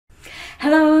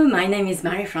Hello, my name is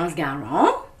Marie-France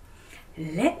Garon.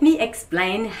 Let me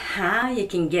explain how you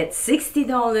can get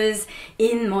 $60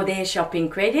 in Modere shopping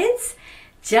credits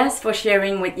just for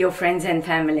sharing with your friends and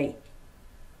family.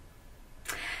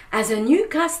 As a new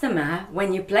customer,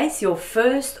 when you place your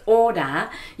first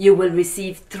order, you will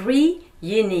receive 3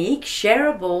 unique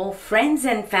shareable friends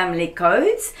and family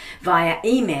codes via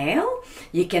email.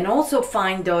 You can also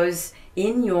find those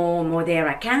in your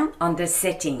Modere account under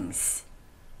settings.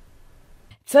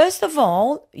 First of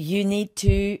all, you need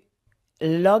to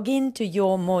log in to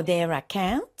your Modere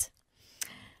account.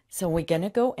 So we're going to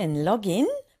go and log in.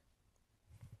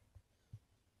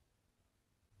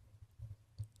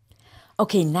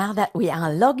 Okay, now that we are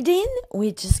logged in,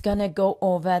 we're just going to go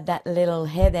over that little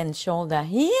head and shoulder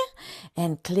here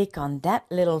and click on that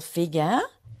little figure.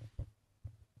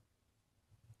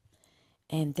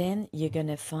 And then you're going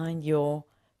to find your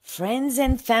friends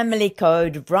and family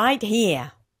code right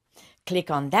here.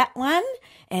 Click on that one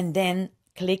and then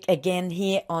click again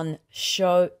here on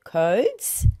show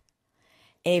codes.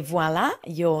 Et voila,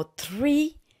 your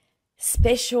 3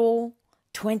 special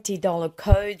 $20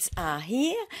 codes are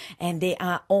here and they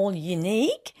are all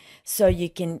unique. So you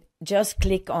can just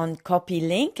click on copy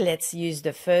link. Let's use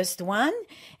the first one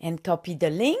and copy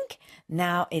the link.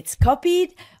 Now it's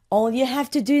copied. All you have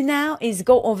to do now is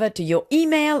go over to your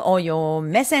email or your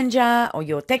messenger or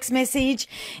your text message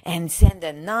and send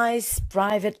a nice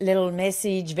private little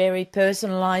message, very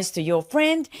personalized to your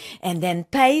friend, and then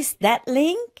paste that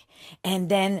link. And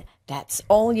then that's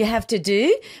all you have to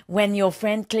do. When your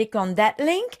friend click on that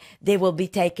link, they will be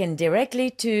taken directly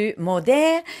to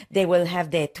Modere. They will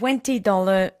have their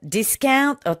 $20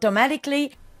 discount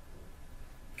automatically.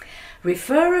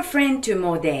 Refer a friend to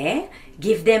Modere,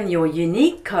 give them your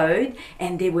unique code,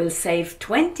 and they will save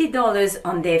 $20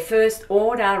 on their first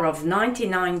order of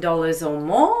 $99 or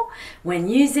more when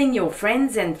using your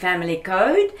friends and family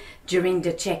code during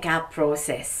the checkout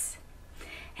process.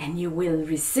 And you will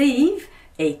receive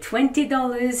a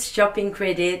 $20 shopping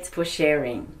credit for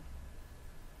sharing.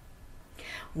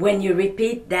 When you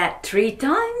repeat that 3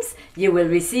 times, you will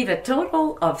receive a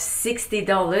total of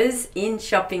 $60 in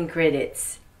shopping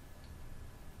credits.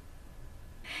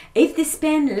 If they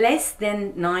spend less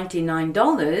than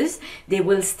 $99, they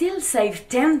will still save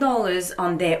 $10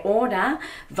 on their order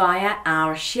via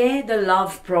our Share the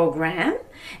Love program,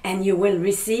 and you will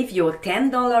receive your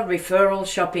 $10 referral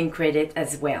shopping credit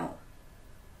as well.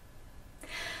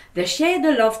 The Share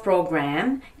the Love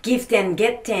program, Give 10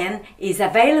 Get 10, is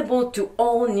available to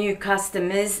all new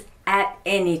customers at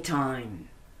any time.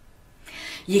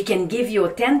 You can give your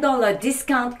 $10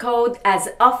 discount code as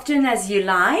often as you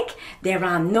like. There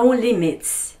are no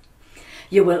limits.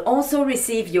 You will also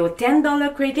receive your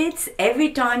 $10 credits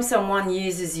every time someone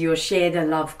uses your Share the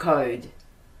Love code.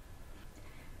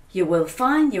 You will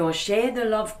find your Share the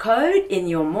Love code in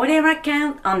your Modere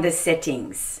account under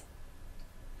settings.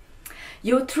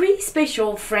 Your 3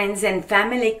 special friends and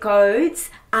family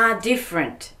codes are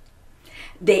different.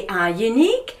 They are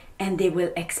unique and they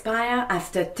will expire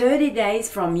after 30 days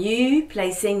from you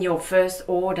placing your first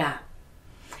order.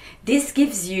 This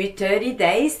gives you 30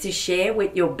 days to share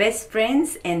with your best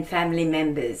friends and family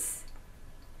members.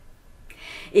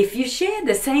 If you share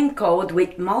the same code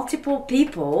with multiple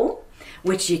people,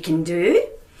 which you can do,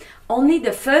 only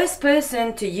the first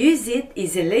person to use it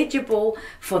is eligible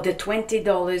for the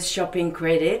 $20 shopping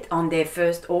credit on their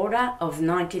first order of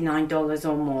 $99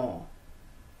 or more.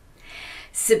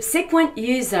 Subsequent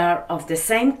user of the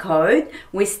same code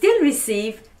will still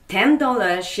receive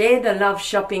 $10 Share the Love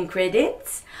shopping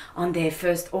credits on their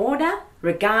first order,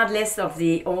 regardless of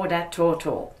the order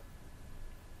total.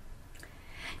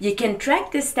 You can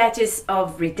track the status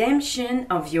of redemption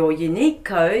of your unique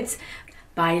codes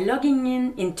by logging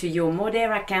in into your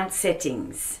Modere account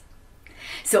settings.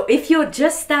 So if you're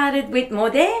just started with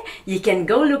Modere, you can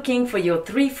go looking for your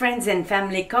 3 friends and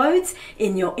family codes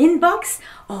in your inbox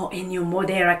or in your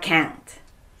Modere account.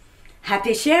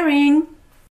 Happy sharing!